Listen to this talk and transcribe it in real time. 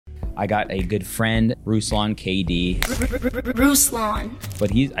I got a good friend, Ruslan KD. Ruslan.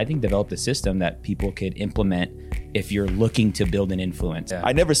 But he's, I think, developed a system that people could implement if you're looking to build an influence.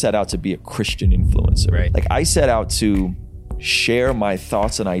 I never set out to be a Christian influencer. Right. Like I set out to share my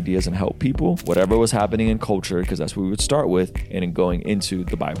thoughts and ideas and help people, whatever was happening in culture, because that's what we would start with, and then going into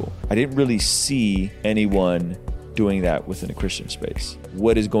the Bible. I didn't really see anyone doing that within a Christian space.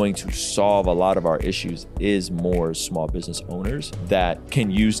 What is going to solve a lot of our issues is more small business owners that can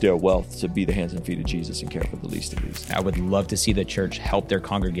use their wealth to be the hands and feet of Jesus and care for the least of these. I would love to see the church help their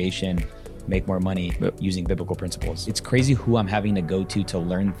congregation make more money using biblical principles. It's crazy who I'm having to go to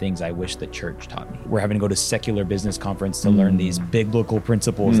learn things I wish the church taught me. We're having to go to secular business conference to learn these biblical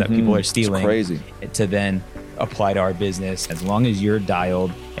principles that people are stealing. It's crazy. To then apply to our business. As long as you're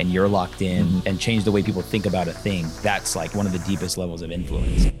dialed and you're locked in and change the way people think about a thing, that's like one of the deepest levels of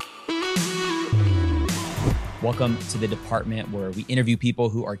influence. Welcome to the department where we interview people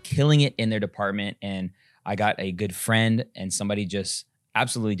who are killing it in their department. And I got a good friend and somebody just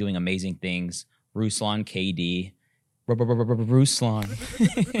absolutely doing amazing things. Ruslan KD. Ruslan.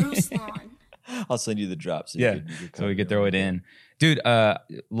 Ruslan. I'll send you the drops. So we could throw it in. Dude,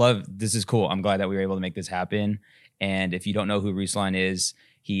 love, this is cool. I'm glad that we were able to make this happen. And if you don't know who Ruslan is,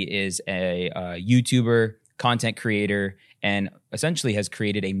 he is a YouTuber, content creator, and essentially has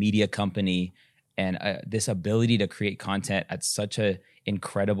created a media company. And this ability to create content at such an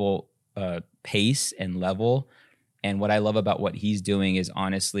incredible pace and level. And what I love about what he's doing is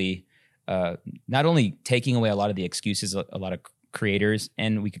honestly not only taking away a lot of the excuses a lot of creators,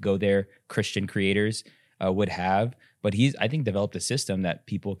 and we could go there, Christian creators would have, but he's, I think, developed a system that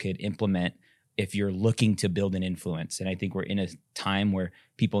people could implement if you're looking to build an influence. And I think we're in a time where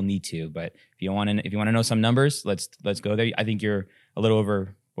people need to. But if you want to know some numbers, let's go there. I think you're a little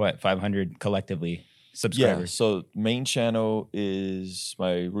over 500 collectively subscribers. Yeah, so main channel is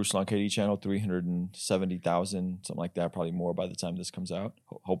my Ruslan KD channel, 370,000, something like that, probably more by the time this comes out.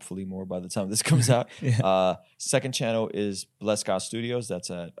 Hopefully more by the time this comes out. Second channel is Bless God Studios. That's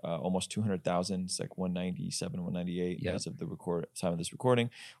at almost 200,000. It's like 197, 198 as of the time of this recording.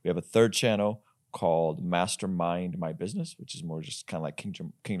 We have a third channel called Mastermind My Business, which is more just kind of like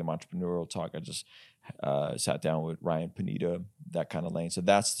kingdom entrepreneurial talk. I just sat down with Ryan Panetta, that kind of lane. So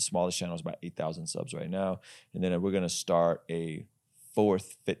that's the smallest channel. It's about 8,000 subs right now. And then we're going to start a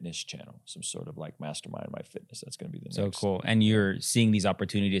fourth fitness channel, some sort of like Mastermind My Fitness. That's going to be the next. So cool. And you're seeing these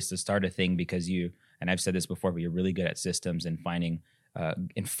opportunities to start a thing because you, and I've said this before, but you're really good at systems and finding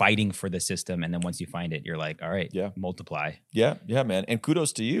and fighting for the system. And then once you find it, you're like, all right, multiply. Yeah, man. And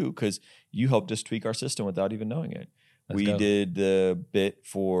kudos to you because you helped us tweak our system without even knowing it. We did the bit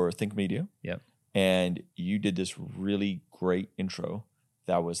for Think Media. Yep. And you did this really great intro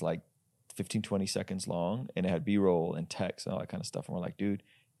that was like 15, 20 seconds long, and it had B-roll and text and all that kind of stuff. And we're like, dude,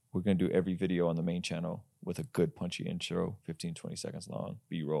 we're going to do every video on the main channel with a good punchy intro, 15, 20 seconds long,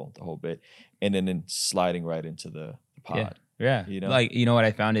 B-roll, the whole bit, and then sliding right into the pod. Yeah. You know? Like, you know what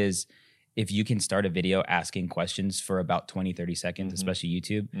I found is if you can start a video asking questions for about 20, 30 seconds, especially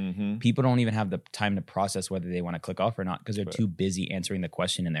YouTube, people don't even have the time to process whether they want to click off or not because they're too busy answering the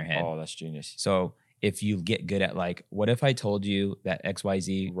question in their head. Oh, that's genius. So if you get good at like, what if I told you that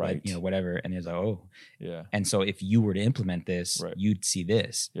XYZ, like, you know, whatever, and it's like, oh. Yeah. And so if you were to implement this, you'd see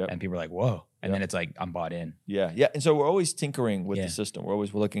this. Yep. And people are like, whoa. And then it's like, I'm bought in. Yeah. Yeah. And so we're always tinkering with the system. We're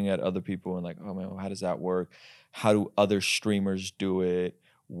always looking at other people and like, oh man, how does that work? How do other streamers do it?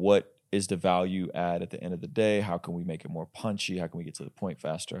 What is the value add at the end of the day? How can we make it more punchy? How can we get to the point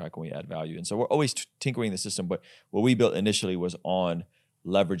faster? How can we add value? And so we're always tinkering the system. But what we built initially was on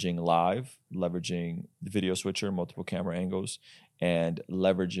leveraging live, leveraging the video switcher, multiple camera angles, and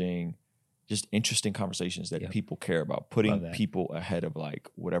leveraging just interesting conversations that people care about, putting people ahead of like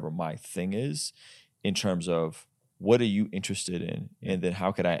whatever my thing is in terms of what are you interested in? And then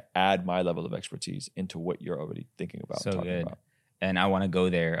how could I add my level of expertise into what you're already thinking about, so talking good. about? And I want to go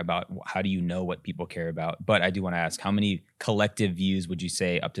there about how do you know what people care about? But I do want to ask, how many collective views would you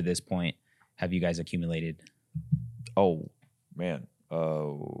say up to this point have you guys accumulated? Oh, man.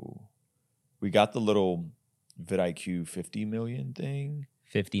 We got the little vidIQ 50 million thing.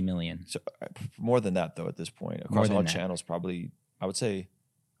 50 million. So more than that, though, at this point. Across all channels, probably, I would say,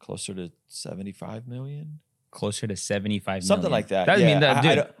 closer to 75 million. Closer to 75 something million. like that. I mean,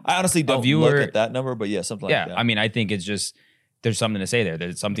 I honestly don't look at that number, but yeah, something like that. I mean, I think it's just, there's something to say there.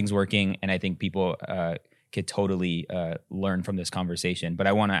 There's something's working, and I think people could totally learn from this conversation. But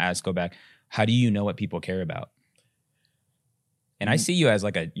I want to go back, how do you know what people care about? And I see you as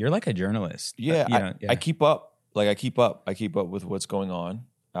you're like a journalist. Yeah, I keep up. I keep up with what's going on.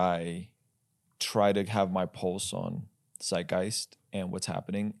 I try to have my pulse on zeitgeist and what's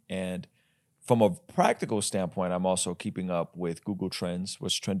happening. And from a practical standpoint, I'm also keeping up with Google Trends,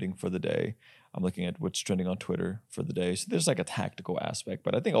 what's trending for the day. I'm looking at what's trending on Twitter for the day. So there's like a tactical aspect,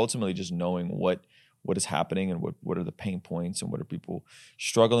 but I think ultimately just knowing what is happening and what are the pain points and what are people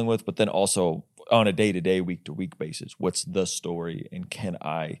struggling with, but then also on a day-to-day, week-to-week basis, what's the story and can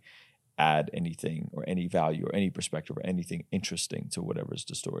I add anything or any value or any perspective or anything interesting to whatever's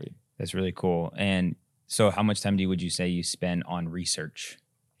the story. That's really cool. And so how much time would you say you spend on research?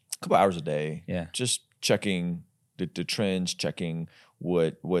 A couple hours a day. Yeah. Just checking the trends, checking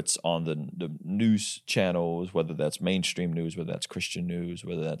what's on the news channels, whether that's mainstream news, whether that's Christian news,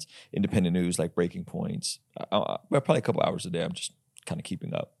 whether that's independent news like Breaking Points. Probably a couple hours a day. I'm just kind of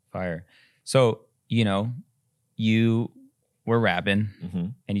keeping up. Fire. So, you were rapping,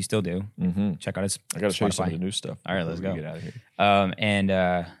 and you still do. Mm-hmm. Check out his I got to show you some of Spotify. the new stuff. All right, let's go. Get out of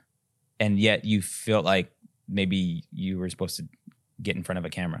here. And yet you felt like maybe you were supposed to get in front of a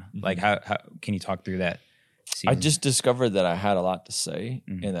camera. Mm-hmm. Like how can you talk through that season? I just discovered that I had a lot to say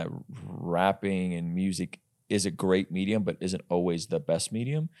and that rapping and music is a great medium, but isn't always the best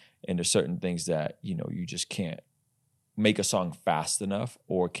medium. And there's certain things that, you just can't make a song fast enough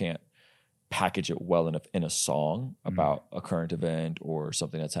or can't package it well enough in a song about a current event or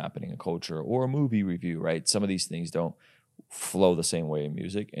something that's happening in culture or a movie review, right? Some of these things don't flow the same way in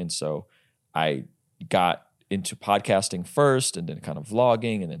music. And so I got into podcasting first and then kind of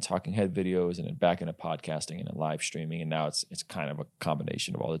vlogging and then talking head videos and then back into podcasting and then live streaming. And now it's kind of a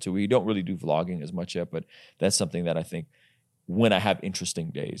combination of all the two. We don't really do vlogging as much yet, but that's something that I think when I have interesting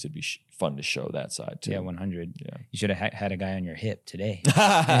days, it'd be fun to show that side too. Yeah, 100. Yeah. You should have had a guy on your hip today.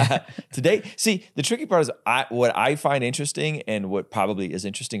 Today, see, the tricky part is what I find interesting and what probably is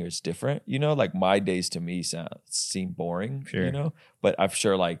interesting or is different, like my days to me seem boring, Sure. but I'm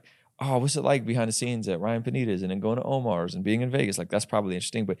sure like, oh, what's it like behind the scenes at Ryan Panita's and then going to Omar's and being in Vegas? Like that's probably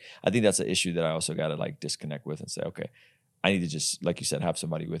interesting, but I think that's an issue that I also got to like disconnect with and say, okay, I need to just, like you said, have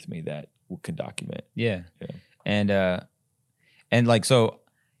somebody with me that can document. Yeah. And like, so,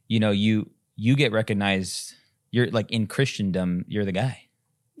 you get recognized, you're like in Christendom, you're the guy.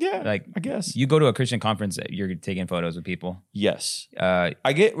 Yeah, like I guess. You go to a Christian conference, you're taking photos with people. Yes. I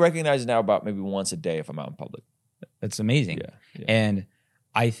get recognized now about maybe once a day if I'm out in public. That's amazing. Yeah. And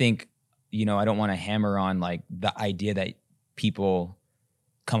I think, I don't want to hammer on like the idea that people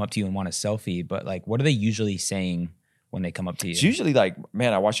come up to you and want a selfie, but like, what are they usually saying when they come up to you? It's usually like,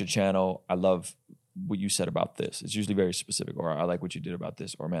 man, I watch your channel. I love what you said about this. It's usually very specific, or I like what you did about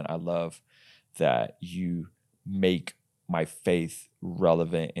this, or man, I love that you make my faith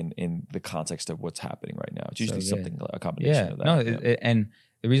relevant in the context of what's happening right now. It's usually something, a combination of that. No, and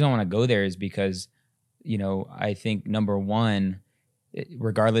the reason I want to go there is because, I think number one,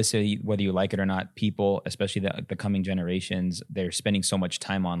 regardless of whether you like it or not, people, especially the coming generations, they're spending so much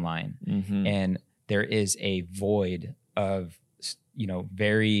time online, and there is a void of,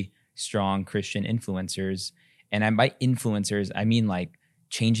 very strong Christian influencers. And by influencers, I mean like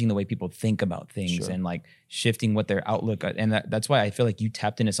changing the way people think about things and like shifting what their outlook. And that's why I feel like you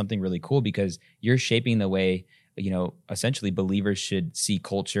tapped into something really cool, because you're shaping the way, essentially believers should see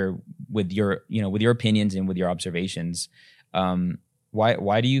culture with your opinions and with your observations.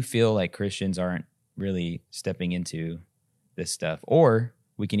 Why do you feel like Christians aren't really stepping into this stuff? Or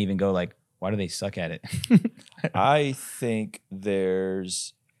we can even go like, why do they suck at it? I think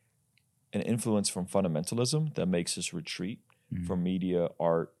there's an influence from fundamentalism that makes us retreat from media,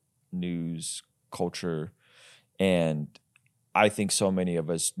 art, news, culture. And I think so many of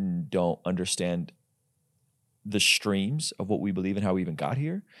us don't understand the streams of what we believe and how we even got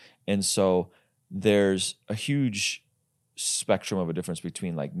here. And so there's a huge spectrum of a difference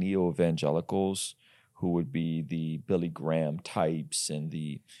between like neo-evangelicals, who would be the Billy Graham types and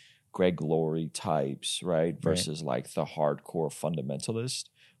the Greg Laurie types, right? Versus like the hardcore fundamentalist,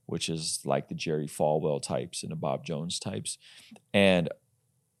 which is like the Jerry Falwell types and the Bob Jones types. And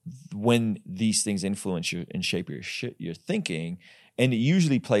when these things influence you and shape your thinking, and it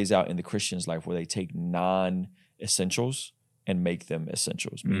usually plays out in the Christian's life where they take non-essentials and make them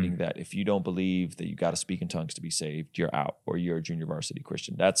essentials, meaning that if you don't believe that you got to speak in tongues to be saved, you're out, or you're a junior varsity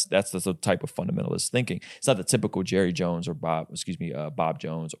Christian. That's the type of fundamentalist thinking. It's not the typical Jerry Jones or Bob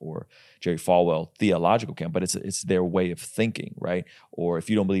Jones or Jerry Falwell theological camp, but it's their way of thinking, right? Or if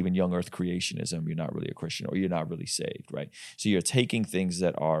you don't believe in young earth creationism, you're not really a Christian, or you're not really saved, right? So you're taking things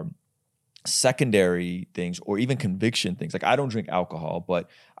that are secondary things or even conviction things. Like I don't drink alcohol, but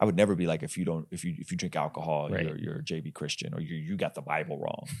I would never be like, if you drink alcohol, you're a JV Christian, or you got the Bible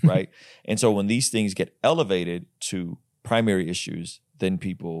wrong, right? And so when these things get elevated to primary issues, then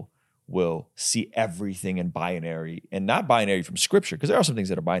people will see everything in binary, and not binary from scripture, because there are some things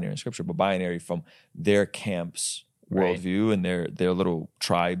that are binary in scripture, but binary from their camp's worldview and their little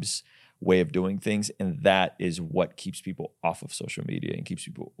tribes way of doing things. And that is what keeps people off of social media and keeps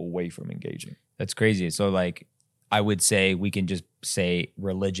people away from engaging. That's crazy. So like, I would say we can just say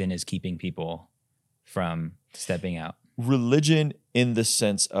religion is keeping people from stepping out. Religion in the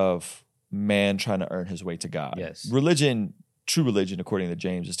sense of man trying to earn his way to God. Yes. Religion, true religion, according to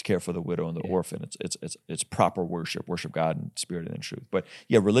James, is to care for the widow and the orphan. It's proper worship God in spirit and in truth. But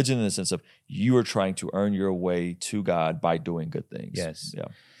yeah, religion in the sense of you are trying to earn your way to God by doing good things. Yes. Yeah.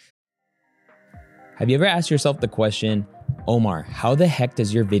 Have you ever asked yourself the question, Omar, how the heck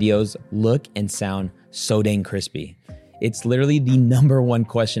does your videos look and sound so dang crispy? It's literally the number one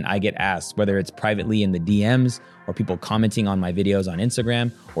question I get asked, whether it's privately in the DMs or people commenting on my videos on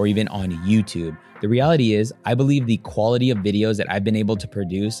Instagram or even on YouTube. The reality is, I believe the quality of videos that I've been able to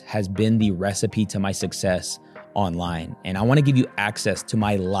produce has been the recipe to my success online. And I want to give you access to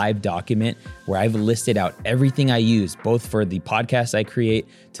my live document where I've listed out everything I use, both for the podcast I create,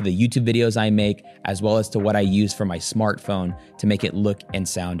 to the YouTube videos I make, as well as to what I use for my smartphone to make it look and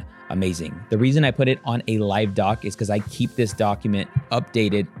sound amazing. The reason I put it on a live doc is because I keep this document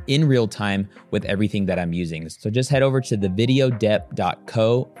updated in real time with everything that I'm using. So just head over to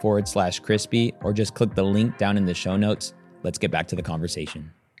thevideodept.co/crispy or just click the link down in the show notes. Let's get back to the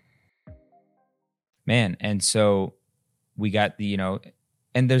conversation. Man, and so we got the,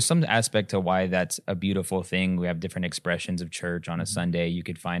 and there's some aspect to why that's a beautiful thing. We have different expressions of church on a Sunday. You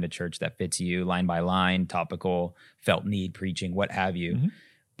could find a church that fits you line by line, topical, felt need, preaching, what have you. Mm-hmm.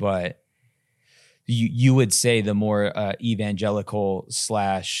 But you would say the more evangelical /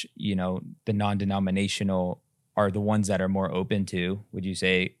 the non-denominational are the ones that are more open to, would you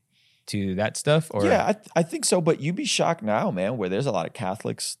say, to that stuff? Or yeah, I think so. But you'd be shocked now, man, where there's a lot of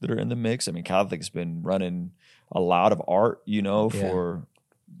Catholics that are in the mix. I mean, Catholics been running a lot of art, for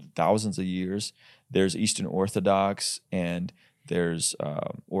thousands of years. There's Eastern Orthodox and there's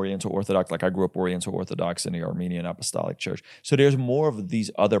Oriental Orthodox. Like I grew up Oriental Orthodox in the Armenian Apostolic Church. So there's more of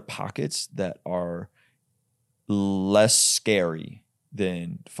these other pockets that are less scary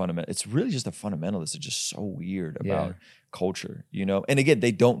than fundamental. It's really just the fundamentalists are just so weird about culture, And again,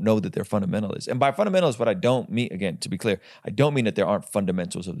 they don't know that they're fundamentalists. And by fundamentalists, what I don't mean, again, to be clear, I don't mean that there aren't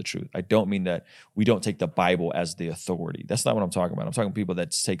fundamentals of the truth. I don't mean that we don't take the Bible as the authority. That's not what I'm talking about. I'm talking people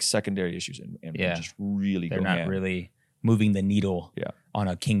that take secondary issues and just really they're not really moving the needle on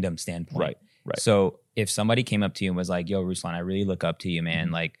a kingdom standpoint. Right. So if somebody came up to you and was like, yo, Ruslan, I really look up to you, man.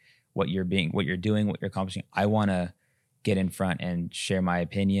 Mm-hmm. Like what you're doing, what you're accomplishing. I want to get in front and share my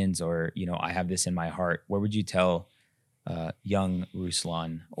opinions, or, I have this in my heart. Where would you tell young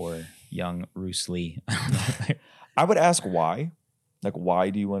Ruslan or young Rusli? I would ask why. Like,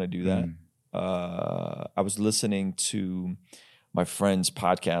 why do you want to do that? I was listening to my friend's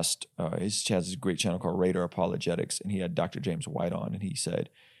podcast. He has this great channel called Radar Apologetics, and he had Dr. James White on, and he said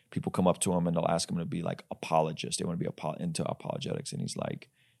people come up to him and they'll ask him to be like apologists. They want to be into apologetics, and he's like,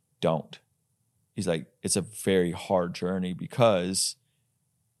 don't. He's like, it's a very hard journey because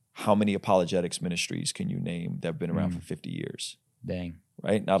how many apologetics ministries can you name that have been around for 50 years? Dang.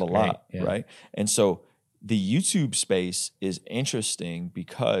 Right? Not a lot, right? And so the YouTube space is interesting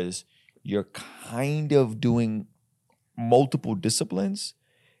because you're kind of doing multiple disciplines,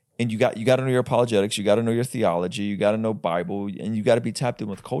 and you got to know your apologetics, you got to know your theology, you got to know Bible, and you got to be tapped in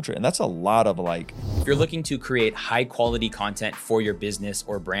with culture. And that's a lot of like. If you're looking to create high quality content for your business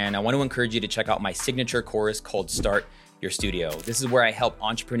or brand, I want to encourage you to check out my signature course called Start Your Studio. This is where I help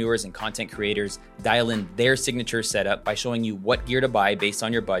entrepreneurs and content creators dial in their signature setup by showing you what gear to buy based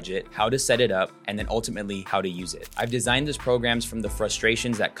on your budget, how to set it up, and then ultimately how to use it. I've designed these programs from the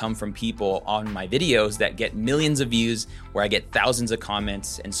frustrations that come from people on my videos that get millions of views, where I get thousands of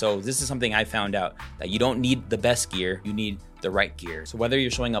comments. And so this is something I found out, that you don't need the best gear, you need the right gear. So whether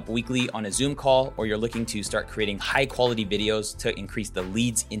you're showing up weekly on a Zoom call or you're looking to start creating high quality videos to increase the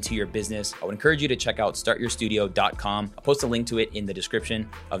leads into your business, I would encourage you to check out startyourstudio.com. I'll post a link to it in the description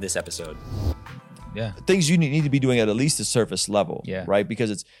of this episode. Yeah. Things you need to be doing at least the surface level, yeah. Right? Because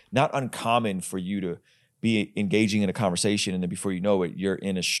it's not uncommon for you to be engaging in a conversation and then before you know it, you're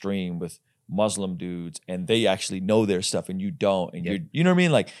in a stream with Muslim dudes and they actually know their stuff and you don't. And you know what I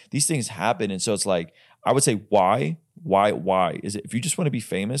mean? Like these things happen. And so it's like, I would say, why is it? If you just want to be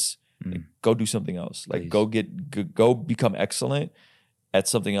famous, like, go do something else. Like go become excellent at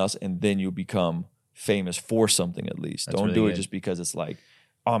something else, and then you'll become famous for something at least. That's Don't really do it good. just because it's like,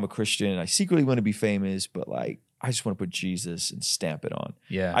 oh, I'm a Christian. I secretly want to be famous, but like I just want to put Jesus and stamp it on.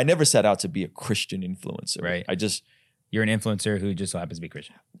 Yeah. I never set out to be a Christian influencer. Right. I just You're an influencer who just so happens to be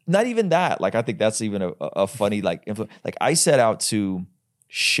Christian. Not even that. Like, I think that's even a funny, like, like I set out to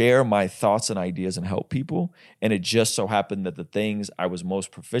share my thoughts and ideas and help people. And it just so happened that the things I was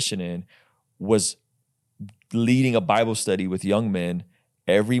most proficient in was leading a Bible study with young men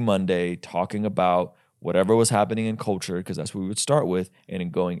every Monday, talking about whatever was happening in culture, because that's what we would start with, and then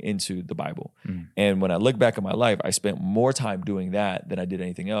going into the Bible. And when I look back at my life, I spent more time doing that than I did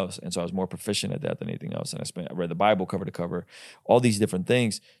anything else. And so I was more proficient at that than anything else. And I read the Bible cover to cover, all these different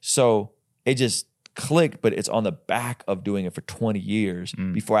things. So it just clicked, but it's on the back of doing it for 20 years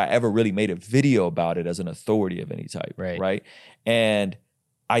before I ever really made a video about it as an authority of any type. Right. And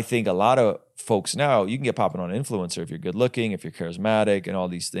I think a lot of folks now, you can get popping on an influencer if you're good looking, if you're charismatic, and all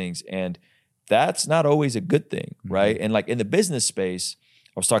these things. And that's not always a good thing, right? And like in the business space,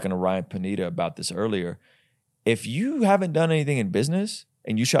 I was talking to Ryan Panetta about this earlier. If you haven't done anything in business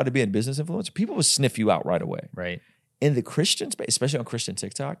and you try to be a business influencer, people will sniff you out right away. Right. In the Christian space, especially on Christian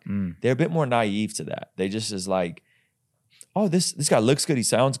TikTok, they're a bit more naive to that. They just is like, oh, this guy looks good, he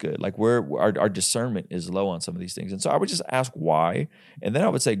sounds good. Like our discernment is low on some of these things. And so I would just ask why. And then I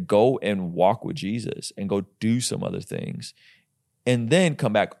would say, go and walk with Jesus and go do some other things. And then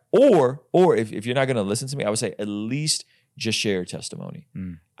come back. Or if you're not going to listen to me, I would say at least just share your testimony.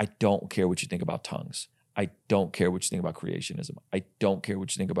 I don't care what you think about tongues. I don't care what you think about creationism. I don't care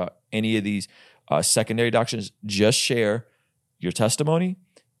what you think about any of these secondary doctrines. Just share your testimony.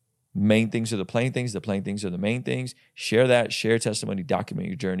 Main things are the plain things. The plain things are the main things. Share that. Share testimony. Document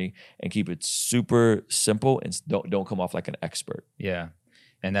your journey, and keep it super simple. And don't come off like an expert. Yeah,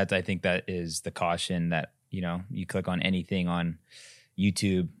 and I think that is the caution that, you know, you click on anything on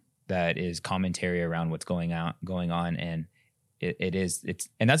YouTube that is commentary around what's going on, and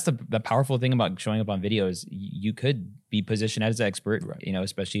and that's the powerful thing about showing up on videos. You could be positioned as an expert, right, you know,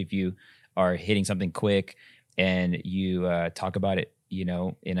 especially if you are hitting something quick and you talk about it, you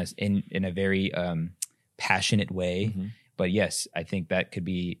know, in a very passionate way. But yes, I think that could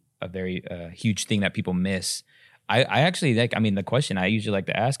be a very huge thing that people miss. I actually like. I mean, the question I usually like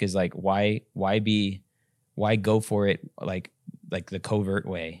to ask is like, why go for it like the covert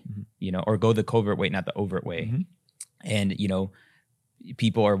way, you know, or go the covert way, not the overt way. And, you know,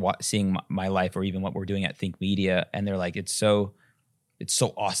 people are seeing my life or even what we're doing at Think Media, and they're like, it's so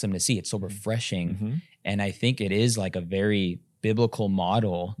awesome to see. It's so refreshing. And I think it is like a very biblical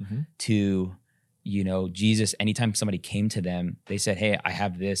model to, you know, Jesus, anytime somebody came to them, they said, hey, I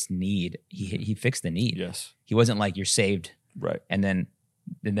have this need. He fixed the need. Yes. He wasn't like, you're saved. Right. And then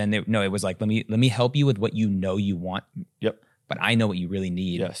it was like, let me help you with what you know you want. Yep. But I know what you really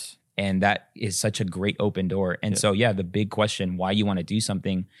need. Yes. And that is such a great open door. And so, yeah, the big question, why you want to do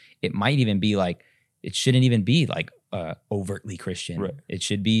something, it might even be like, it shouldn't even be like overtly Christian. Right. It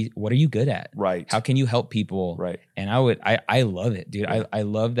should be, what are you good at? Right. How can you help people? Right. And I love it, dude. Right. I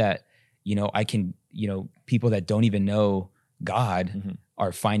love that, you know, I can, you know, people that don't even know God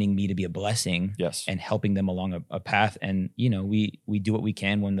are finding me to be a blessing, and helping them along a path. And, you know, we do what we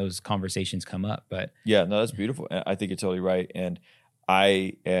can when those conversations come up. But yeah, no, that's beautiful. I think you're totally right. And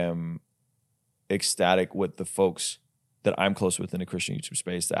I am ecstatic with the folks that I'm close with in the Christian YouTube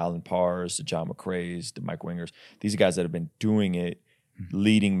space, the Alan Parrs, the John McCrae's, the Mike Wingers. These are guys that have been doing it,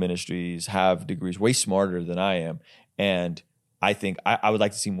 leading ministries, have degrees, way smarter than I am. And I think I would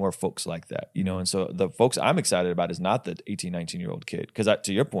like to see more folks like that, you know? And so the folks I'm excited about is not the 18, 19-year-old kid. Because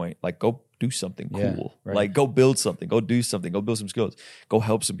to your point, like, go do something cool. Right. Like, go build something, go do something, go build some skills, go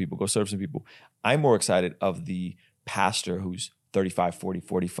help some people, go serve some people. I'm more excited of the pastor who's 35, 40,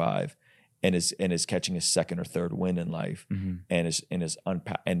 45 and is catching his second or third win in life, and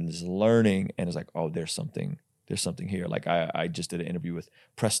is learning, and is like, oh, there's something here. Like I just did an interview with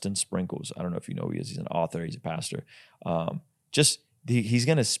Preston Sprinkles. I don't know if you know who he is. He's an author, he's a pastor. He's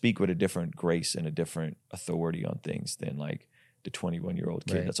going to speak with a different grace and a different authority on things than like the 21-year-old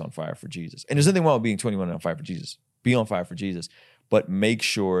kid that's on fire for Jesus. And there's nothing wrong with being 21 and on fire for Jesus. Be on fire for Jesus, but make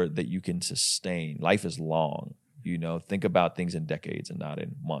sure that you can sustain. Life is long. You know, think about things in decades and not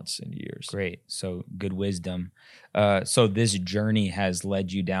in months and years. Great. So good wisdom. So this journey has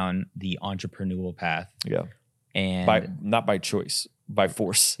led you down the entrepreneurial path. Yeah. And not by choice, by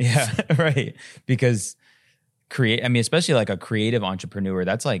force. Yeah, right. Because especially like a creative entrepreneur,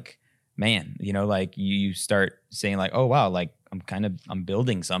 that's like, man, you know, like you start saying like, oh, wow, like I'm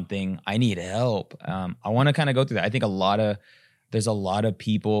building something. I need help. I want to kind of go through that. I think there's a lot of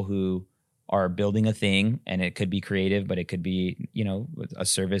people who are building a thing, and it could be creative, but it could be, you know, a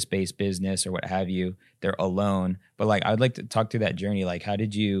service-based business or what have you. They're alone. But like, I'd like to talk through that journey. Like, how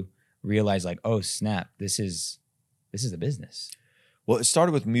did you realize like, oh snap, this is a business? Well, it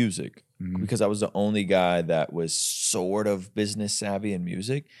started with music because I was the only guy that was sort of business savvy in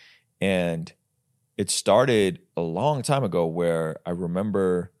music. And it started a long time ago where I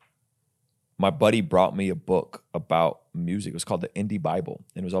remember my buddy brought me a book about music. It was called the Indie Bible.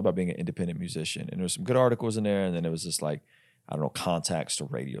 And it was all about being an independent musician. And there was some good articles in there. And then it was just like, I don't know, contacts to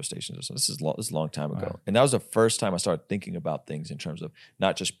radio stations or something. This is a long time ago. Wow. And that was the first time I started thinking about things in terms of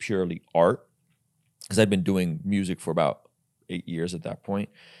not just purely art, because I'd been doing music for about 8 years at that point.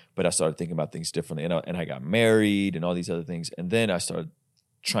 But I started thinking about things differently. And I got married and all these other things. And then I started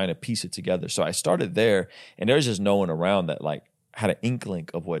trying to piece it together. So I started there, and there was just no one around that like had an inkling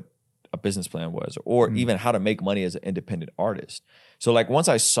of what a business plan was, or even how to make money as an independent artist. So like once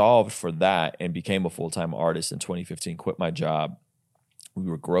I solved for that and became a full-time artist in 2015, quit my job, we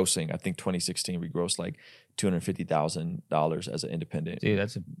were grossing, I think 2016, we grossed like $250,000 as an independent. Dude,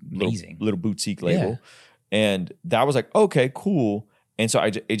 that's amazing. Little boutique label. Yeah. And that was like, okay, cool. And so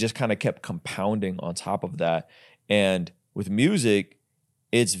it just kind of kept compounding on top of that. And with music,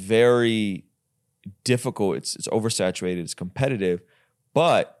 it's very difficult. It's oversaturated. It's competitive,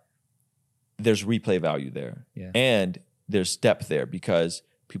 but there's replay value there. Yeah. And there's depth there because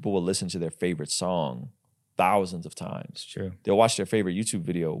people will listen to their favorite song thousands of times. It's true. They'll watch their favorite YouTube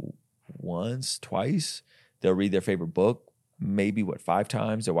video once, twice. They'll read their favorite book maybe 5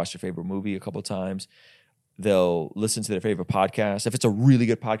 times. They'll watch their favorite movie a couple times. They'll listen to their favorite podcast. If it's a really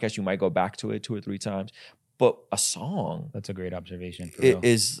good podcast, you might go back to it 2 or 3 times. But a song, that's a great observation. For real.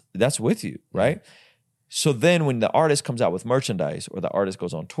 That's with you, right? So then when the artist comes out with merchandise or the artist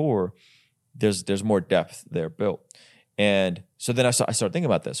goes on tour, there's more depth there built. And so then I started thinking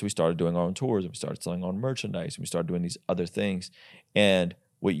about this. So we started doing our own tours, and we started selling our own merchandise, and we started doing these other things. And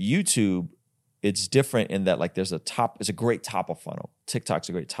with YouTube, it's different in that like it's a great top of funnel. TikTok's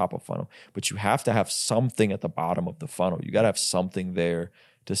a great top of funnel, but you have to have something at the bottom of the funnel. You got to have something there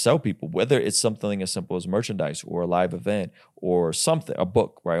to sell people, whether it's something as simple as merchandise or a live event or something, a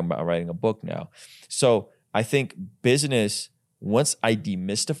book, right? I'm writing a book now. So I think business, once I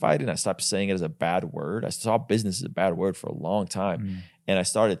demystified it and I stopped saying it as a bad word, I saw business as a bad word for a long time. And I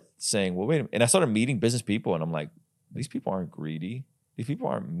started saying, well, wait a minute. And I started meeting business people, and I'm like, these people aren't greedy. These people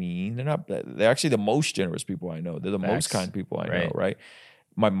aren't mean. They're actually the most generous people I know. They're the most kind people I know, right?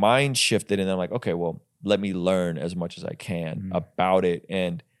 My mind shifted, and I'm like, okay, well, let me learn as much as I can about it.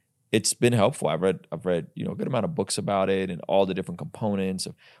 And it's been helpful. I've read a good amount of books about it and all the different components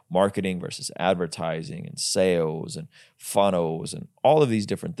of marketing versus advertising and sales and funnels and all of these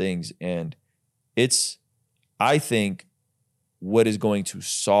different things. And I think what is going to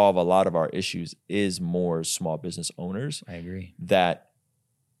solve a lot of our issues is more small business owners. I agree. That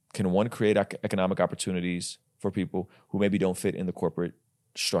can, one, create economic opportunities for people who maybe don't fit in the corporate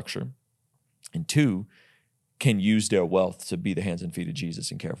structure, and 2, can use their wealth to be the hands and feet of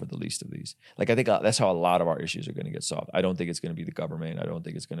Jesus and care for the least of these. Like, I think that's how a lot of our issues are going to get solved. I don't think it's going to be the government. I don't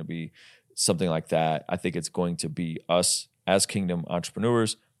think it's going to be something like that. I think it's going to be us as kingdom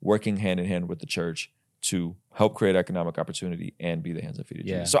entrepreneurs working hand in hand with the church to help create economic opportunity and be the hands and feet of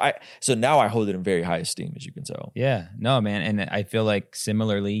Jesus. So now I hold it in very high esteem, as you can tell. Yeah, no, man. And I feel like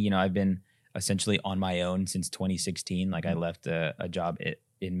similarly, I've been essentially on my own since 2016. Like I left a job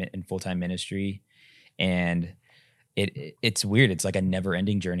in full-time ministry, and it's weird. It's like a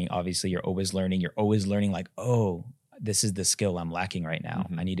never-ending journey. Obviously, you're always learning. You're always learning like, oh, this is the skill I'm lacking right now.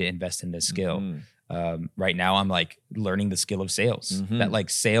 I need to invest in this skill. Right now, I'm like learning the skill of sales. That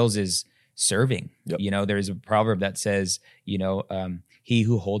like sales is serving. Yep. There's a proverb that says, he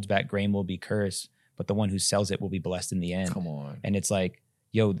who holds back grain will be cursed, but the one who sells it will be blessed in the end. Come on. And it's like,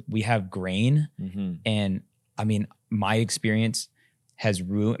 we have grain. And I mean, my experience has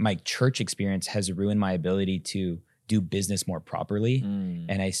ruined, my church experience has ruined my ability to do business more properly.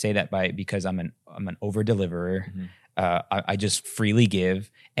 And I say that because I'm an over deliverer. I just freely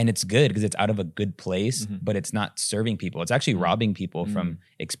give, and it's good because it's out of a good place, but it's not serving people. It's actually robbing people from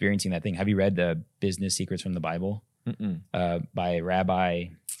experiencing that thing. Have you read the Business Secrets from the Bible by Rabbi?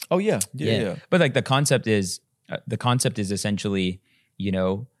 Oh yeah. But like the concept is essentially,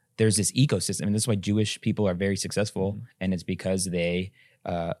 there's this ecosystem, and this is why Jewish people are very successful, and it's because they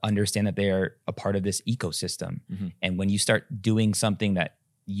understand that they are a part of this ecosystem. And when you start doing something that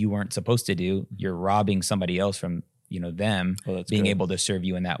you weren't supposed to do, you're robbing somebody else from them being able to serve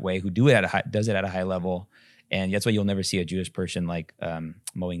you in that way, who does it at a high level. And that's why you'll never see a Jewish person like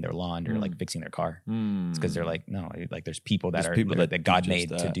mowing their lawn or like fixing their car. It's because they're like, no, like there's people that that God made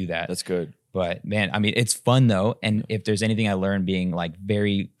to do that. That's good. But man, I mean, it's fun though. And if there's anything I learned being like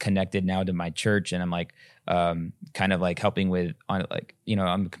very connected now to my church, and I'm like kind of like helping with I'm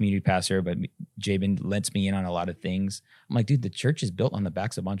a community pastor, but Jabin lets me in on a lot of things. I'm like, dude, the church is built on the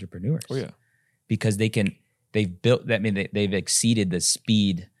backs of entrepreneurs. Oh yeah. Because they've built that. I mean, they've exceeded the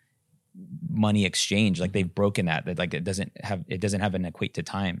speed money exchange. Like they've broken that like it doesn't have an equate to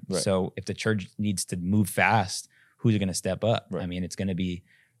time. Right. So if the church needs to move fast, who's going to step up? Right. I mean, it's going to be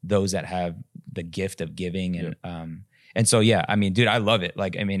those that have the gift of giving. And so, yeah, I mean, dude, I love it.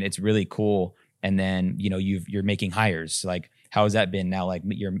 Like, I mean, it's really cool. And then, you know, you're making hires. Like, how has that been now? Like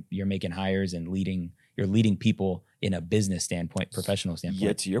you're making hires and you're leading people in a business standpoint, professional standpoint.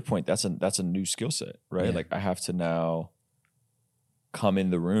 Yeah, to your point, that's a new skill set, right? Yeah. Like I have to now come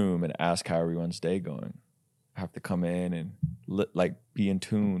in the room and ask how everyone's day going. I have to come in and like be in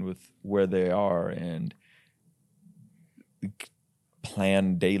tune with where they are and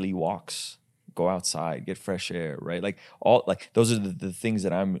plan daily walks, go outside, get fresh air, right? Like those are the things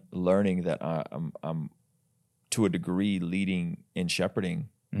that I'm learning that I'm to a degree leading and shepherding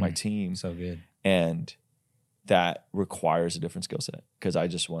my team. So good. And that requires a different skill set because I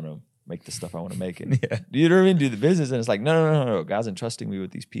just want to make the stuff I want to make. And you know what I mean? Do the business. And it's like, no. God's entrusting me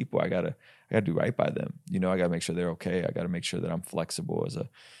with these people. I gotta do right by them. You know, I gotta make sure they're okay. I gotta make sure that I'm flexible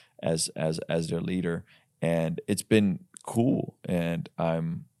as their leader. And it's been cool. And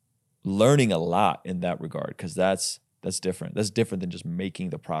I'm learning a lot in that regard because that's different. That's different than just making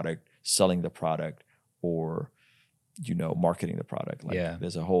the product, selling the product, or you know, marketing the product. Like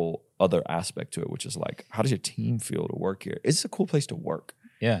there's a whole other aspect to it, which is like, how does your team feel to work here? It's a cool place to work.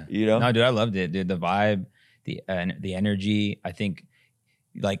 Yeah. You know? No, dude, I loved it. Dude, the vibe, the energy. I think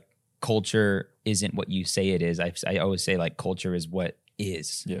like culture isn't what you say it is. I always say like culture is what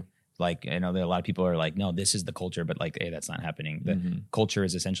is. Yeah. Like, I know that a lot of people are like, no, this is the culture, but like, hey, that's not happening. The culture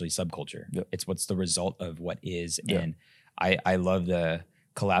is essentially subculture. Yep. It's what's the result of what is. Yeah. And I love the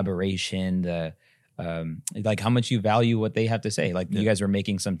collaboration, the like how much you value what they have to say. Like you guys were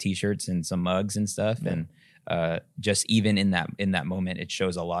making some t-shirts and some mugs and stuff. And just even in that moment, it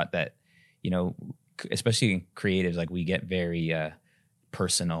shows a lot that, you know, especially in creatives, like we get very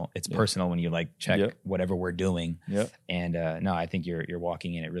personal. It's personal when you like check whatever we're doing. Yep. And no, I think you're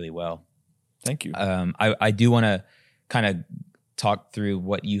walking in it really well. Thank you. I do want to kind of talk through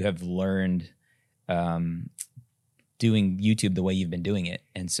what you have learned doing YouTube the way you've been doing it.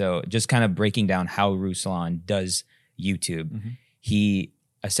 And so just kind of breaking down how Ruslan does YouTube. Mm-hmm. He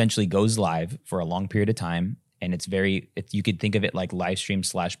essentially goes live for a long period of time. And you could think of it like live stream /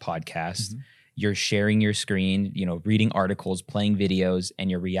 podcast. Mm-hmm. You're sharing your screen, you know, reading articles, playing videos,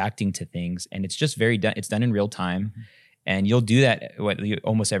 and you're reacting to things. And it's just it's done in real time. Mm-hmm. And you'll do that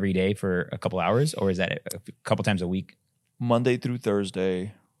almost every day for a couple hours, or is that a couple times a week? Monday through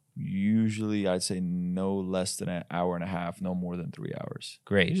Thursday. Usually I'd say no less than an hour and a half, no more than 3 hours.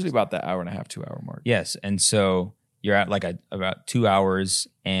 Great. Usually about that hour and a half, 2 hour mark. Yes. And so you're at like about 2 hours,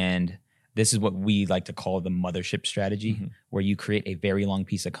 and this is what we like to call the mothership strategy, where you create a very long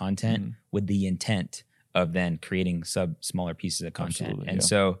piece of content with the intent of then creating smaller pieces of content. Absolutely, and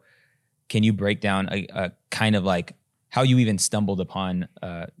so can you break down a kind of like how you even stumbled upon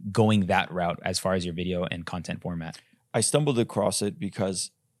going that route as far as your video and content format? I stumbled across it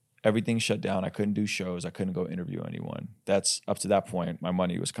because everything shut down. I couldn't do shows. I couldn't go interview anyone. That's up to that point. My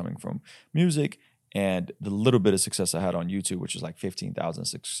money was coming from music and the little bit of success I had on YouTube, which was like 15,000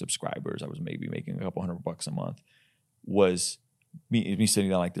 subscribers. I was maybe making a couple $100 a month. Was me sitting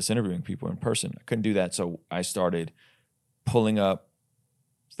down like this interviewing people in person. I couldn't do that, so I started pulling up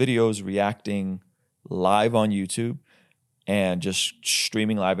videos, reacting live on YouTube, and just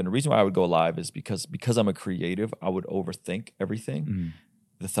streaming live. And the reason why I would go live is because I'm a creative. I would overthink everything.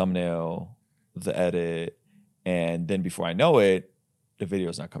 The thumbnail, the edit, and then before I know it, the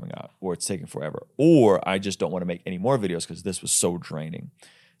video's not coming out, or it's taking forever, or I just don't want to make any more videos because this was so draining.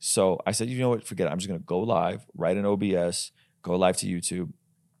 So I said, you know what, forget it. I'm just going to go live, write an OBS, go live to YouTube.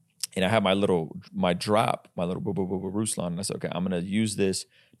 And I have my little Ruslan. And I said, okay, I'm going to use this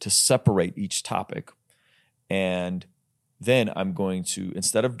to separate each topic. And then I'm going to,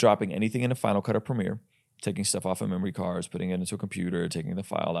 instead of dropping anything into Final Cut or Premiere, taking stuff off of memory cards, putting it into a computer, taking the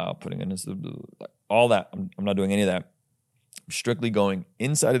file out, putting it into all that. I'm not doing any of that. I'm strictly going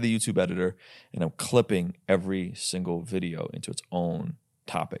inside of the YouTube editor, and I'm clipping every single video into its own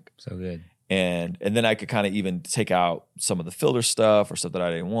topic. So good. And then I could kind of even take out some of the filler stuff or stuff that I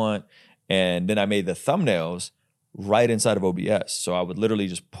didn't want. And then I made the thumbnails right inside of OBS. So I would literally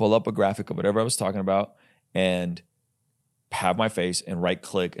just pull up a graphic of whatever I was talking about and have my face and right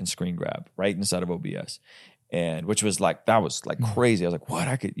click and screen grab right inside of OBS. And which was like, that was like crazy. I was like, what?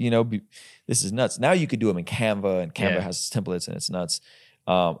 I could, this is nuts. Now you could do them in Canva, and Canva has templates, and it's nuts.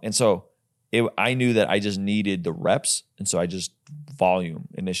 And so I knew that I just needed the reps. And so I just volume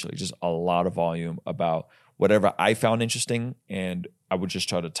initially, just a lot of volume about whatever I found interesting. And I would just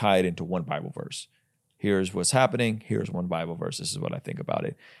try to tie it into one Bible verse. Here's what's happening. Here's one Bible verse. This is what I think about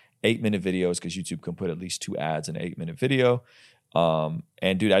it. 8-minute videos, because YouTube can put at least 2 ads in an 8-minute video.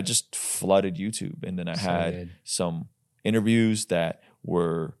 And dude, I just flooded YouTube. And then I had some interviews that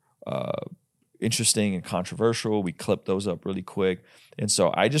were interesting and controversial. We clipped those up really quick. And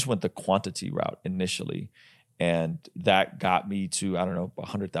so I just went the quantity route initially. And that got me to, I don't know,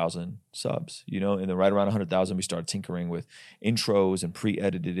 100,000 subs, you know? And then right around 100,000, we started tinkering with intros and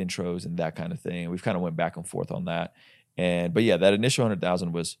pre-edited intros and that kind of thing. And we've kind of went back and forth on that. But yeah, that initial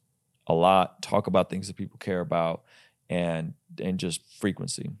 100,000 was a lot. Talk about things that people care about and just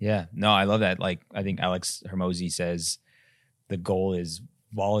frequency. Yeah. No, I love that. Like, I think Alex Hermosi says the goal is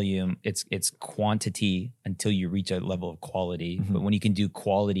volume. It's quantity until you reach a level of quality. Mm-hmm. But when you can do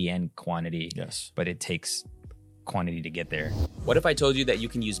quality and quantity, yes, but it takes quantity to get there. What if I told you that you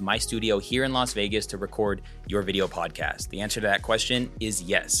can use my studio here in Las Vegas to record your video podcast? The answer to that question is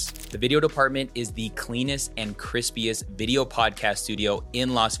yes. The video department is the cleanest and crispiest video podcast studio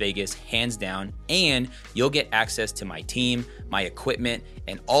in Las Vegas, hands down, and you'll get access to my team, my equipment,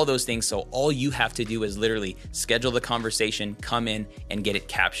 and all those things. So all you have to do is literally schedule the conversation, come in, and get it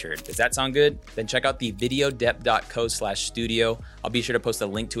captured. Does that sound good? Then check out the videodept.co/studio. I'll be sure to post a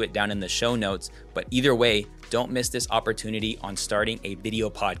link to it down in the show notes. But either way, don't miss this opportunity on starting a video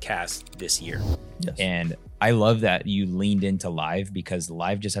podcast this year. Yes. And I love that you leaned into live, because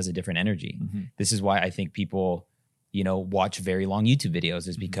live just has a different energy. Mm-hmm. This is why I think people, watch very long YouTube videos,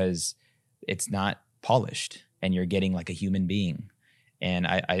 is because it's not polished and you're getting like a human being. And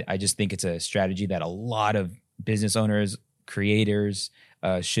I just think it's a strategy that a lot of business owners, creators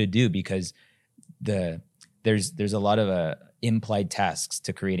should do, because there's a lot of implied tasks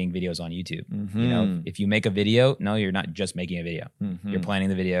to creating videos on YouTube. Mm-hmm. If you make a video, no, you're not just making a video. Mm-hmm. You're planning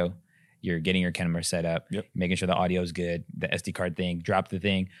the video, you're getting your camera set up, yep, making sure the audio is good, the SD card thing, drop the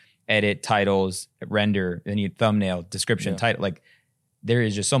thing, edit, titles, render, then you thumbnail, description, title. Like, there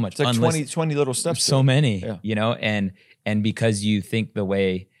is just so much. It's like 20 little steps. So many, and because you think the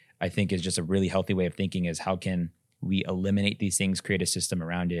way I think is just a really healthy way of thinking is, how can we eliminate these things, create a system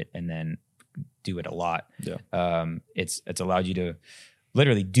around it, and then do it a lot. Yeah. It's allowed you to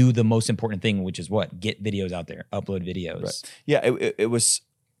literally do the most important thing, which is what? Get videos out there, upload videos. Right. Yeah, it was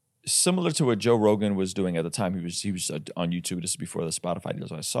similar to what Joe Rogan was doing at the time. He was on YouTube. This is before the Spotify deal.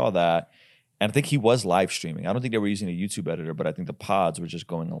 So I saw that, and I think he was live streaming. I don't think they were using a YouTube editor, but I think the pods were just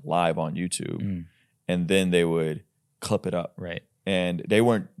going live on YouTube, and then they would clip it up. Right. And they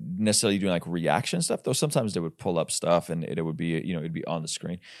weren't necessarily doing like reaction stuff, though sometimes they would pull up stuff and it would be, it'd be on the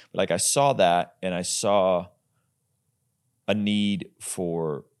screen. But like, I saw that, and I saw a need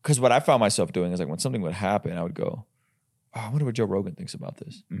for, because what I found myself doing is, like, when something would happen, I would go, oh, I wonder what Joe Rogan thinks about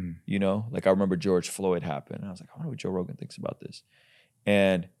this. Like, I remember George Floyd happened, and I was like, I wonder what Joe Rogan thinks about this.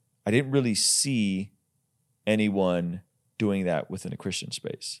 And I didn't really see anyone doing that within a Christian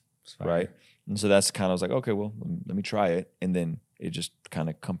space, right? And so that's kind of, I was like, okay, well, let me try it. And then it just kind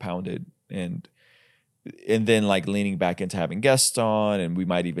of compounded, and then like leaning back into having guests on, and we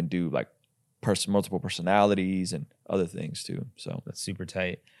might even do like multiple personalities and other things too. So that's super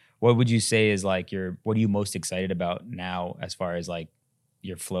tight. What would you say is like what are you most excited about now as far as like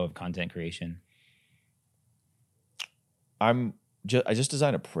your flow of content creation? I just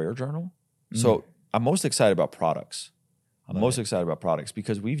designed a prayer journal. So I'm most excited about products. Excited about products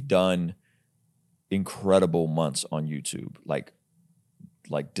because we've done incredible months on YouTube, like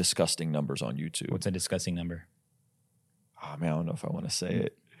disgusting numbers on YouTube. What's a disgusting number? Oh man, I don't know if I want to say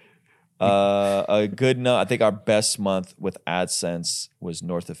it. A good no. I think our best month with AdSense was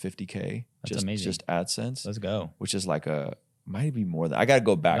north of 50K. That's amazing. Just AdSense. Let's go. Which is like might be more than, I got to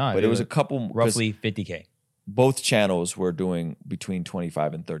go back, but it was a couple. Roughly 50K. Both channels were doing between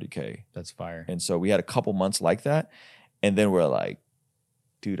 25 and 30K. That's fire. And so we had a couple months like that. And then we're like,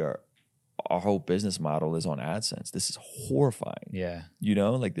 dude, our whole business model is on AdSense. This is horrifying. Yeah.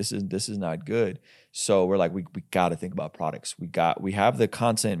 Like this is not good. So we're like, we got to think about products. We have the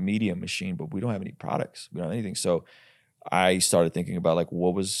content media machine, but we don't have any products. We don't have anything. So I started thinking about like,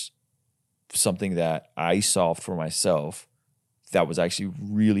 what was something that I solved for myself that was actually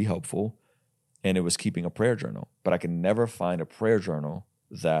really helpful. And it was keeping a prayer journal. But I could never find a prayer journal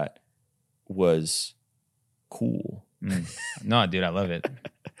that was cool. No, dude, I love it.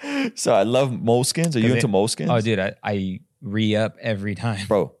 So I love moleskins. Are you into moleskins? Oh, dude, I re-up every time,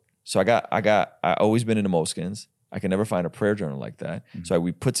 bro. So I always been into moleskins. I can never find a prayer journal like that. So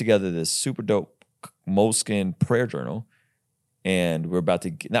we put together this super dope moleskin prayer journal, and we're about to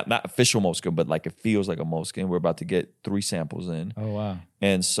get, not official moleskin, but like it feels like a moleskin. We're about to get 3 samples in. Oh, wow.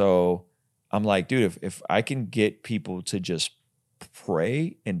 And so I'm like, dude, if I can get people to just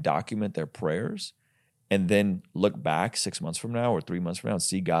pray and document their prayers and then look back 6 months from now or 3 months from now and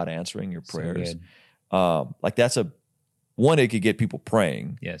see God answering your prayers, like that's one, it could get people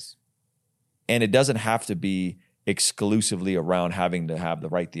praying. Yes. And it doesn't have to be exclusively around having to have the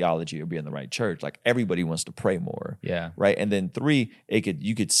right theology or be in the right church. Like everybody wants to pray more. Yeah. Right. And then 3,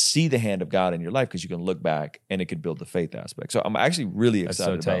 you could see the hand of God in your life because you can look back and it could build the faith aspect. So I'm actually really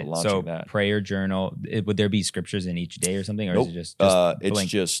excited about launching that. Prayer journal, would there be scriptures in each day or something? Or Nope. is it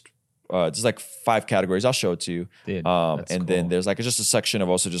just it's like 5 categories. I'll show it to you. Dude, and cool. then there's like just a section of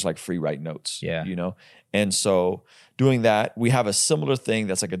also just like free write notes. Yeah. You know? And so doing that, we have a similar thing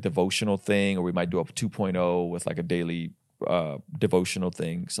that's like a devotional thing, or we might do a 2.0 with like a daily devotional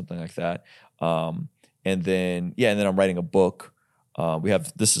thing, something like that. And then I'm writing a book.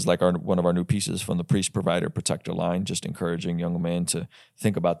 This is like one of our new pieces from the Priest Provider Protector line, just encouraging young men to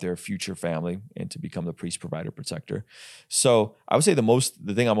think about their future family and to become the Priest Provider Protector. So I would say the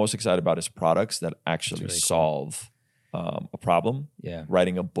thing I'm most excited about is products that actually really cool. solve a problem. Yeah.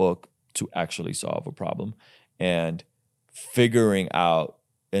 Writing a book to actually solve a problem and figuring out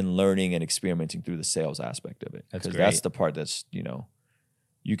and learning and experimenting through the sales aspect of it. Because that's the part that's, you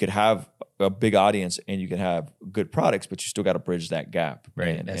could have a big audience and you can have good products, but you still got to bridge that gap.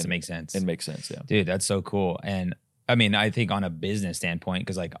 Right. It has to make sense. It makes sense. Yeah. Dude, that's so cool. And I mean, I think on a business standpoint,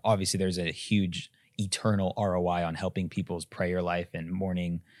 because like obviously there's a huge eternal ROI on helping people's prayer life and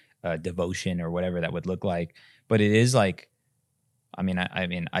morning devotion or whatever that would look like. But it is like,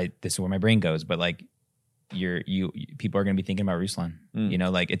 this is where my brain goes, but like people are going to be thinking about Ruslan,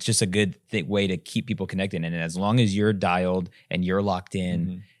 like it's just a good way to keep people connected. And as long as you're dialed and you're locked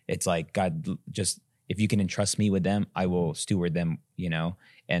in, it's like, God, just, if you can entrust me with them, I will steward them,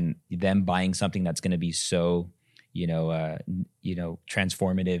 and them buying something that's going to be so,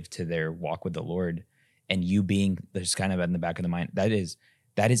 transformative to their walk with the Lord, and you being there's kind of in the back of the mind, that is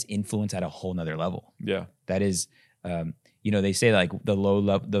influence at a whole nother level. Yeah. That is, they say like the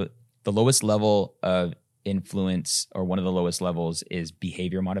lowest level of influence, or one of the lowest levels, is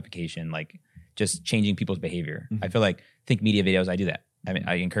behavior modification, like just changing people's behavior. I feel like, think media videos, I do that. I mean,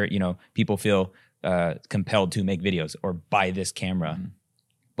 I encourage, people feel compelled to make videos or buy this camera.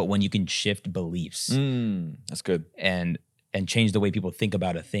 But when you can shift beliefs, that's good. And change the way people think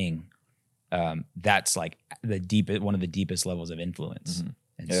about a thing, that's like one of the deepest levels of influence.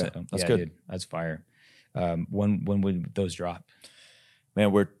 And that's good. Dude, that's fire. When would those drop?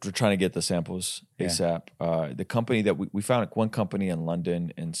 Man, we're trying to get the samples ASAP. The company that we found one company in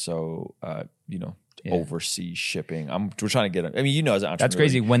London, and so overseas shipping. We're trying to get it. I mean, as an entrepreneur, that's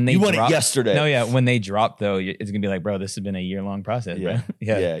crazy. When they want it yesterday. No, yeah. When they drop, though, it's gonna be like, bro, this has been a year-long process. Yeah,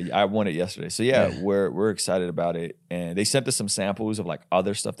 bro. yeah. I want it yesterday. So we're excited about it, and they sent us some samples of like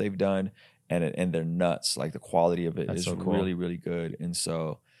other stuff they've done, and they're nuts. Like the quality of it is so cool. Really, really good, and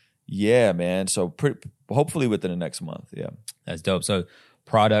so. Yeah, man. So hopefully within the next month. Yeah, that's dope. So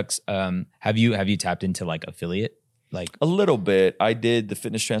products, have you tapped into like affiliate? Like a little bit. I did the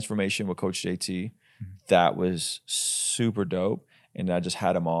fitness transformation with Coach JT. That was super dope, and I just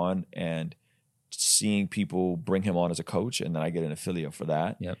had him on, and seeing people bring him on as a coach, and then I get an affiliate for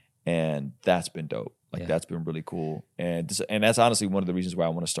that. Yep. And that's been dope. That's been really cool. And that's honestly one of the reasons why I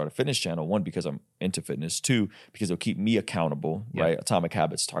want to start a fitness channel. 1, because I'm into fitness. 2, because it'll keep me accountable, right? Atomic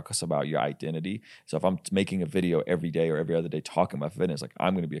Habits talks about your identity. So if I'm making a video every day or every other day talking about fitness, like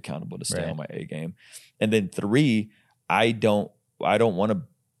I'm going to be accountable to stay on my A game. And then 3, I don't want to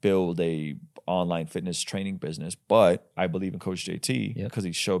build a online fitness training business, but I believe in Coach JT because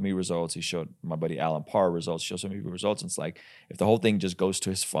he showed me results. He showed my buddy Alan Parr results, showed some people results. And it's like, if the whole thing just goes to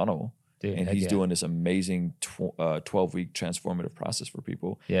his funnel, dude, and he's doing this amazing 12-week transformative process for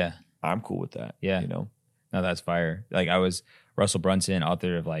people, I'm cool with that. Yeah. No, that's fire. Like Russell Brunson,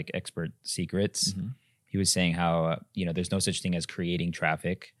 author of like Expert Secrets. He was saying how, there's no such thing as creating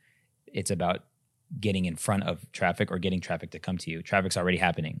traffic. It's about getting in front of traffic or getting traffic to come to you. Traffic's already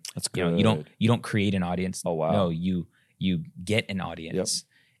happening. That's good. You don't create an audience. Oh, wow. No, you get an audience.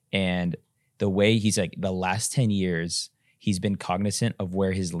 And the way he's like, the last 10 years, he's been cognizant of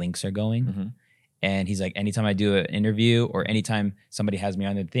where his links are going. And he's like, anytime I do an interview or anytime somebody has me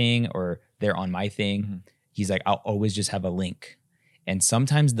on their thing or they're on my thing, he's like, I'll always just have a link. And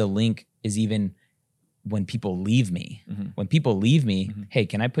sometimes the link is even when people leave me. When people leave me, hey,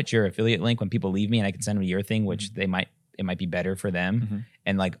 can I put your affiliate link when people leave me and I can send them your thing, which it might be better for them.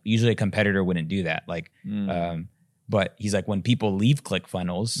 And like usually a competitor wouldn't do that. Like, but he's like, when people leave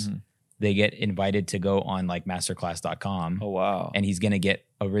ClickFunnels, they get invited to go on like masterclass.com. Oh, wow. And he's going to get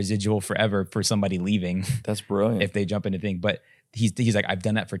a residual forever for somebody leaving That's brilliant. if they jump into thing. But he's like, I've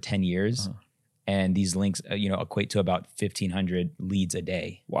done that for 10 years. And these links, equate to about 1,500 leads a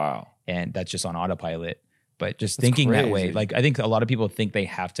day. Wow. And that's just on autopilot. But just That's thinking that way, crazy. like I think a lot of people think they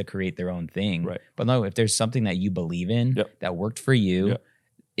have to create their own thing. Right. But no, if there's something that you believe in that worked for you,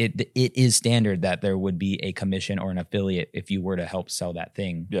 it is standard that there would be a commission or an affiliate if you were to help sell that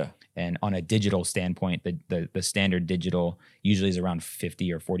thing. Yeah. And on a digital standpoint, the standard digital usually is around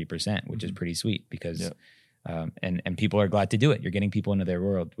 50 or 40%, which is pretty sweet because and people are glad to do it. You're getting people into their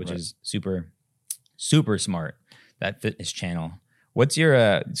world, which is super, super smart. That fitness channel. What's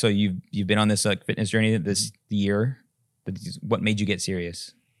your so you've been on this like fitness journey this year? What made you get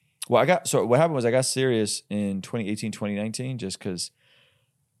serious? Well, what happened was I got serious in 2018, 2019, just because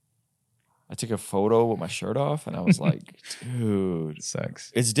I took a photo with my shirt off and I was like, dude, It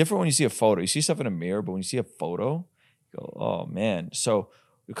sucks. it's different when you see a photo. You see stuff in a mirror, but when you see a photo, you go, oh man. So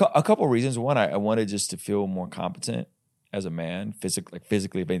a couple of reasons. One, I wanted just to feel more competent as a man, physically,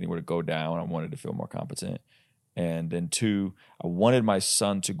 if anything were to go down, I wanted to feel more competent. And then two, I wanted my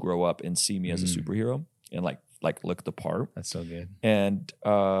son to grow up and see me as a superhero and like look the part. That's so good. And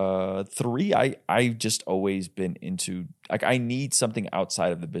three, I've just always been into like I need something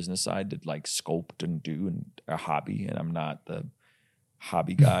outside of the business side to like sculpt and do and a hobby, and I'm not the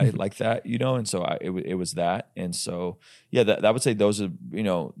hobby guy like that, And so it was that, and so that I would say those are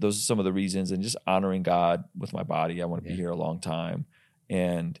some of the reasons, and just honoring God with my body. I want to be here a long time,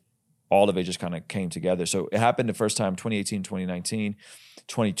 and all of it just kind of came together. So it happened the first time, 2018, 2019,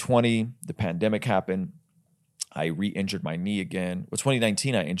 2020, the pandemic happened. I re-injured my knee again. Well,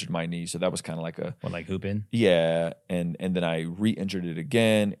 2019, I injured my knee. So that was kind of like hooping? Yeah. And then I re-injured it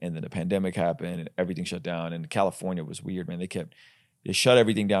again. And then the pandemic happened and everything shut down. And California was weird, man. They shut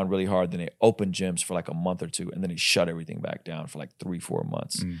everything down really hard. Then they opened gyms for like a month or two. And then they shut everything back down for like 3-4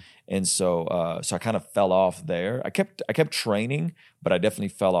 months. And so I kind of fell off there. I kept training, but I definitely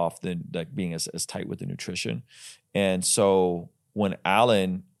fell off being as tight with the nutrition. And so when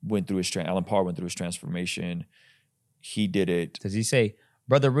Alan Parr went through his transformation, he did it. Does he say,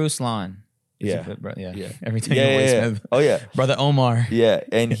 Brother Ruslan? Yeah. Every time Yeah. Oh yeah. Brother Omar. Yeah.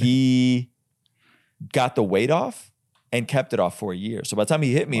 And he got the weight off and kept it off for a year. So by the time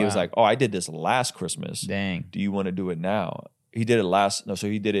he hit me, it was like, oh, I did this last Christmas. Dang. Do you want to do it now? He did it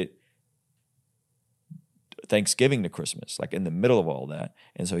he did it Thanksgiving to Christmas, like in the middle of all that.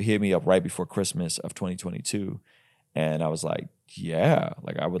 And so he hit me up right before Christmas of 2022. And I was like, yeah,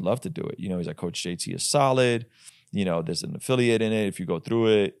 like I would love to do it. He's like, Coach JT is solid. There's an affiliate in it. If you go through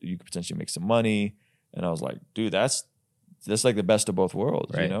it, you could potentially make some money. And I was like, dude, that's like the best of both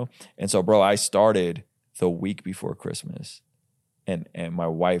worlds, right. And so, bro, I started the week before Christmas. And my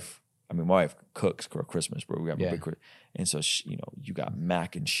wife cooks for Christmas, bro. We have a big, and so you got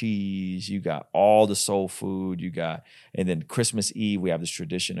mac and cheese, you got all the soul food, and then Christmas Eve we have this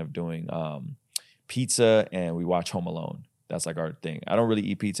tradition of doing pizza, and we watch Home Alone. That's like our thing. I don't really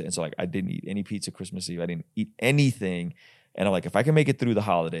eat pizza, and so like I didn't eat any pizza Christmas Eve. I didn't eat anything, and I'm like, if I can make it through the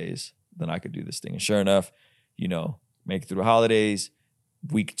holidays, then I could do this thing. And sure enough, make it through the holidays.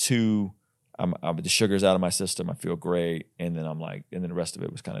 Week 2. The sugar's out of my system. I feel great. And then and then the rest of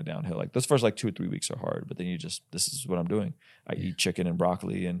it was kind of downhill. Like those first 2 or 3 weeks are hard, but then this is what I'm doing. I eat chicken and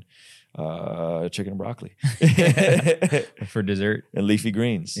broccoli for dessert and leafy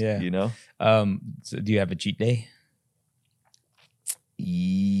greens. Yeah. So do you have a cheat day?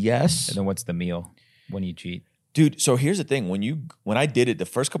 Yes. And then what's the meal when you cheat? Dude, so here's the thing. When I did it, the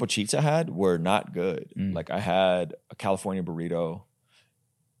first couple cheats I had were not good. Like I had a California burrito,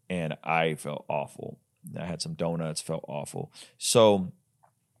 and I felt awful. I had some donuts, felt awful. So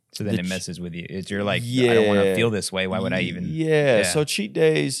then it messes with you. You're like, I don't want to feel this way. Why would I even? Yeah. So cheat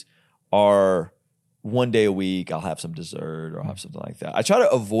days are one day a week. I'll have some dessert or I'll have something like that. I try to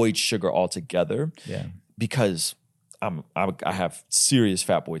avoid sugar altogether. Yeah. Because I have serious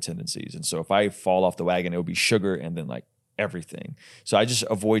fat boy tendencies. And so if I fall off the wagon, it'll be sugar and then like everything. So I just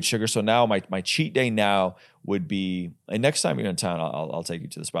avoid sugar. So now my cheat day now would be, and next time you're in town, I'll take you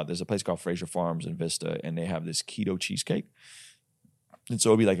to the spot. There's a place called Fraser Farms in Vista, and they have this keto cheesecake. And so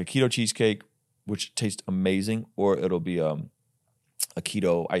it'll be like a keto cheesecake, which tastes amazing, or it'll be a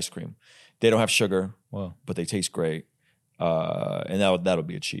keto ice cream. They don't have sugar, but they taste great. And that'll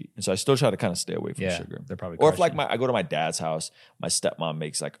be a cheat. And so I still try to kind of stay away from sugar. They're probably or if like I go to my dad's house, my stepmom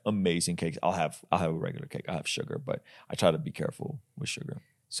makes like amazing cakes. I'll have a regular cake. I'll have sugar, but I try to be careful with sugar.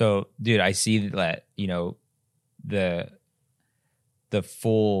 So, dude, I see that the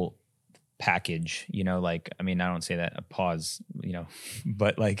full package, you know, like, I mean, I don't say that, a pause, you know,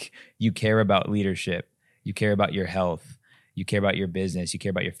 but like you care about leadership, you care about your health, you care about your business, you care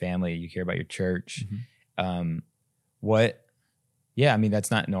about your family, you care about your church. Yeah, I mean,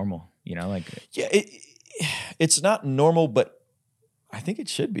 that's not normal, you know, like. Yeah, it's not normal, but I think it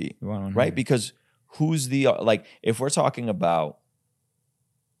should be, right? Because who's the, like, if we're talking about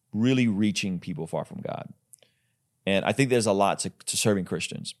really reaching people far from God, and I think there's a lot to serving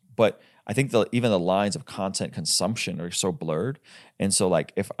Christians, but I think even the lines of content consumption are so blurred. And so,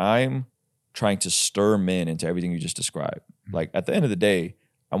 like, if I'm trying to stir men into everything you just described, like, at the end of the day,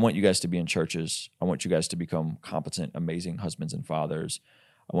 I want you guys to be in churches. I want you guys to become competent, amazing husbands and fathers.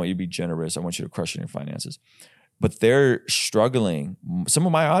 I want you to be generous. I want you to crush in your finances. But they're struggling. Some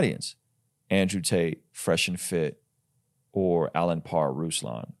of my audience, Andrew Tate, Fresh and Fit, or Alan Parr,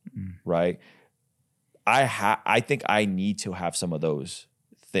 Ruslan, right? I think I need to have some of those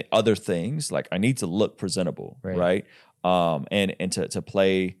other things. Like, I need to look presentable, right? And to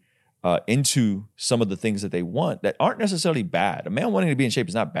play into some of the things that they want that aren't necessarily bad. A man wanting to be in shape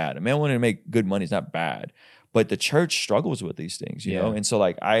is not bad. A man wanting to make good money is not bad. But the church struggles with these things, you know? And so,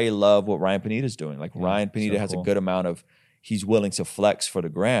 like, I love what Ryan Pinita's doing. Like, Ryan Pinita has a good amount of, he's willing to flex for the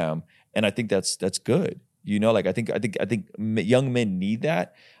gram. And I think that's good. You know, like, I think young men need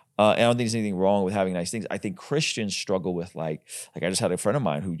that. And I don't think there's anything wrong with having nice things. I think Christians struggle with, like I just had a friend of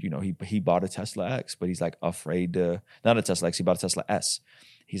mine who, you know, he bought a Tesla X, but he's like afraid to, not a Tesla X, he bought a Tesla S.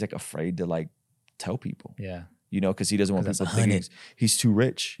 He's like afraid to, like, tell people. Yeah. You know, because he doesn't want people thinking he's too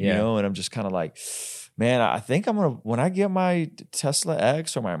rich, you know? And I'm just kind of like, man, I think I'm going to, when I get my Tesla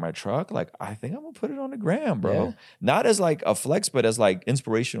X or my truck, like, I think I'm going to put it on the gram, bro. Yeah. Not as like a flex, but as like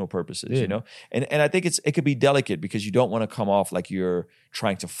inspirational purposes, you know? And I think it could be delicate because you don't want to come off like you're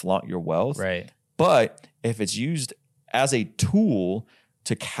trying to flaunt your wealth. Right. But if it's used as a tool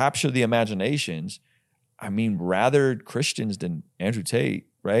to capture the imaginations, I mean, rather Christians than Andrew Tate,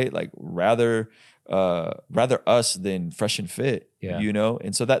 right? Like, rather us than Fresh and Fit, you know?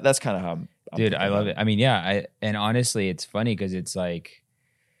 And so that's kind of how I'm dude, I love it. I mean, yeah, and honestly, it's funny because it's like,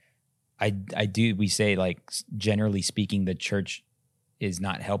 we say, like, generally speaking, the church is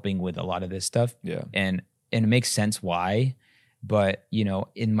not helping with a lot of this stuff. Yeah. And it makes sense why. But, you know,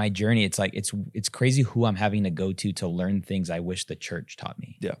 in my journey, it's like, it's crazy who I'm having to go to learn things I wish the church taught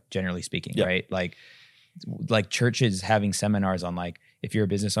me. Yeah. Generally speaking, right? Like churches having seminars on, like, if you're a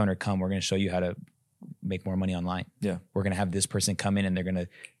business owner, come, we're going to show you how to make more money online. Yeah. We're going to have this person come in and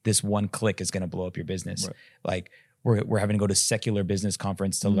this one click is going to blow up your business. Right. Like, we're having to go to secular business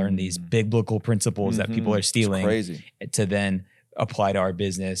conference to learn these biblical principles that people are stealing to then apply to our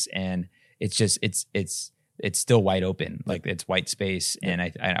business. And it's just, it's still wide open. Like, it's white space.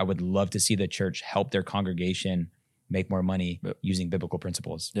 Yep. And I would love to see the church help their congregation make more money using biblical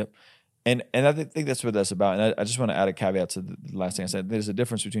principles. Yep. And I think that's what that's about. And I just want to add a caveat to the last thing I said. There's a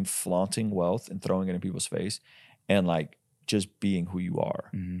difference between flaunting wealth and throwing it in people's face and, like, just being who you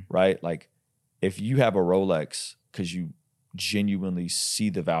are, right? Like, if you have a Rolex because you genuinely see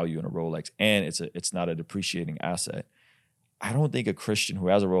the value in a Rolex and it's not a depreciating asset, I don't think a Christian who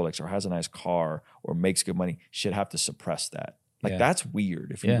has a Rolex or has a nice car or makes good money should have to suppress that. Like, that's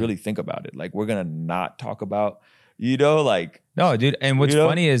weird if you really think about it. Like, we're going to not talk about, you know, like. No, dude. And what's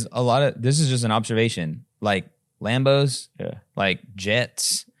funny is a lot of, this is just an observation, like Lambos, like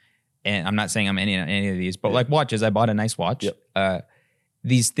jets. And I'm not saying I'm any of these, but like watches, I bought a nice watch. Yep.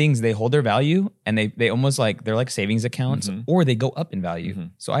 These things, they hold their value and they almost like, they're like savings accounts or they go up in value.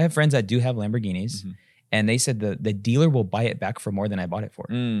 So I have friends that do have Lamborghinis and they said the dealer will buy it back for more than I bought it for.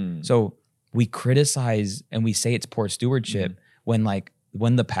 So we criticize and we say it's poor stewardship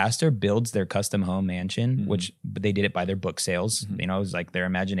when the pastor builds their custom home mansion, which they did it by their book sales, you know, it was like their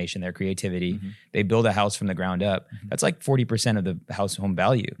imagination, their creativity. They build a house from the ground up. That's like 40% of the house home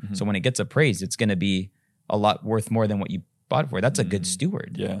value. So when it gets appraised, it's going to be a lot worth more than what you bought it for. That's a good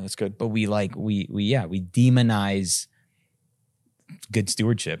steward. Yeah, that's good. But we demonize good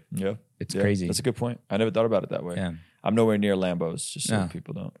stewardship. Yeah. It's crazy. That's a good point. I never thought about it that way. Yeah. I'm nowhere near Lambos, just so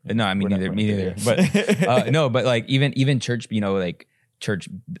people don't. No, I mean, me neither. But no, but like even church, you know, like church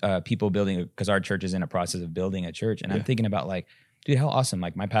people building, because our church is in a process of building a church. And I'm thinking about, like, dude, how awesome.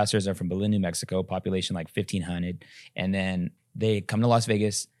 Like, my pastors are from Berlin, New Mexico, population like 1,500. And then they come to Las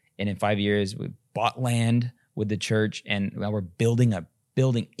Vegas, and in 5 years we bought land with the church, and now we're building a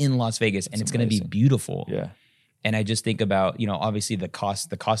building in Las Vegas. That's and it's going to be beautiful. Yeah. And I just think about, you know, obviously the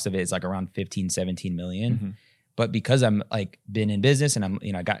cost of it is like around 15, 17 million. But because I'm like been in business and I'm,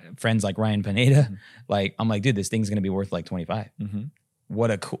 you know, I got friends like Ryan Pineda, like, I'm like, dude, this thing's going to be worth like 25.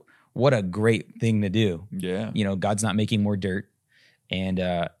 What a great thing to do. Yeah. You know, God's not making more dirt.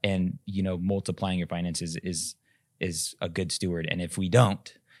 and multiplying your finances is a good steward. And if we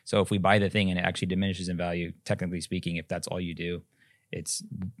don't, so if we buy the thing and it actually diminishes in value, technically speaking, if that's all you do, it's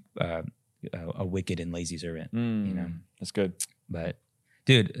a wicked and lazy servant. That's good. But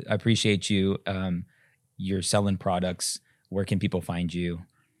dude, I appreciate you. You're selling products. Where can people find you?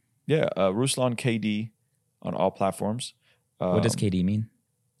 Yeah, Ruslan KD on all platforms. What does KD mean?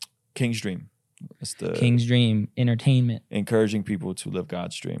 King's Dream. It's the King's Dream Entertainment. Encouraging people to live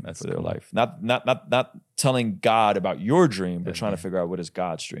God's dream That's for their cool. life. Not telling God about your dream, but trying to Okay. figure out what is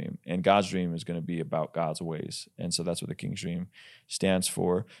God's dream. And God's dream is going to be about God's ways. And so that's what the King's Dream stands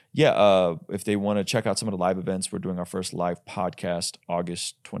for. Yeah, if they want to check out some of the live events, we're doing our first live podcast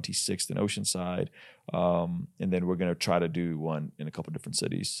August 26th in Oceanside. And then we're going to try to do one in a couple different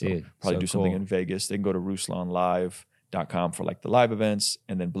cities. So Dude, probably so do something cool. in Vegas. They can go to RuslanLive.com for like the live events,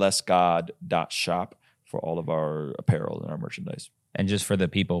 and then blessgod.shop for all of our apparel and our merchandise. And just for the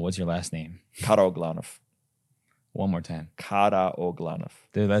people, what's your last name? Karaoglanov. One more time. Karaoglanov.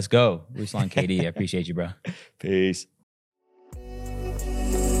 Dude, let's go. Ruslan KD, I appreciate you, bro. Peace.